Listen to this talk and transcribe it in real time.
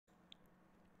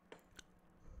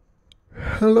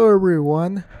Hello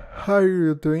everyone, how are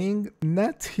you doing?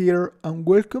 Nat here and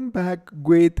welcome back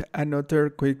with another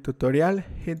quick tutorial.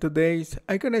 In today's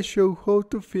I'm gonna show how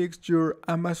to fix your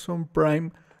Amazon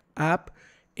Prime app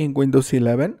in Windows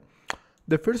 11.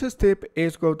 The first step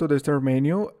is go to the start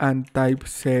menu and type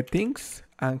settings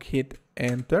and hit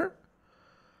enter.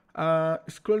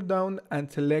 Scroll down and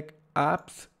select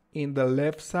apps in the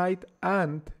left side,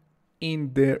 and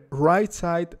in the right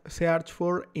side search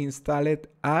for installed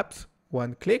apps,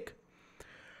 one click,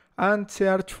 and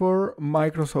search for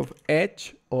Microsoft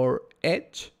Edge or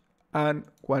Edge and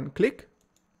one click,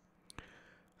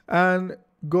 and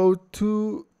go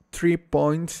to 3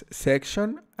 points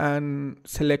section and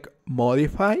select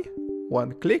modify,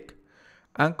 one click,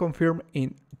 and confirm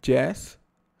in yes,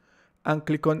 and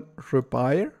click on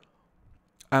repair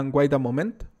and wait a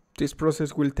moment. This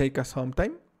process will take some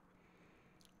time.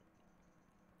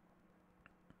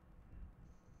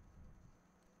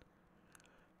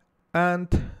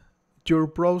 And your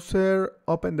browser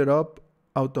opened it up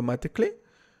automatically.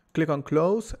 Click on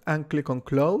close and click on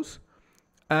close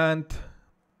and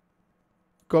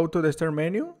go to the start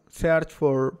menu, search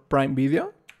for Prime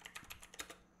Video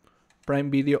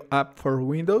app for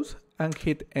Windows and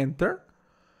hit enter.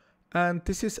 And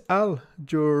this is all.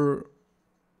 Your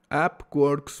app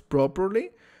works properly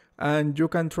and you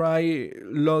can try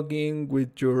logging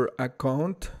with your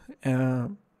account.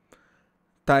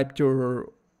 Type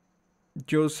your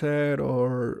user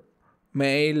or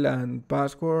mail and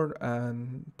password,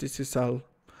 and this is all.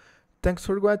 Thanks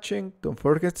for watching. Don't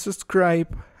forget to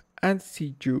subscribe and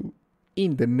see you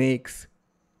in the next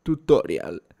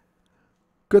tutorial.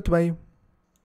 Goodbye.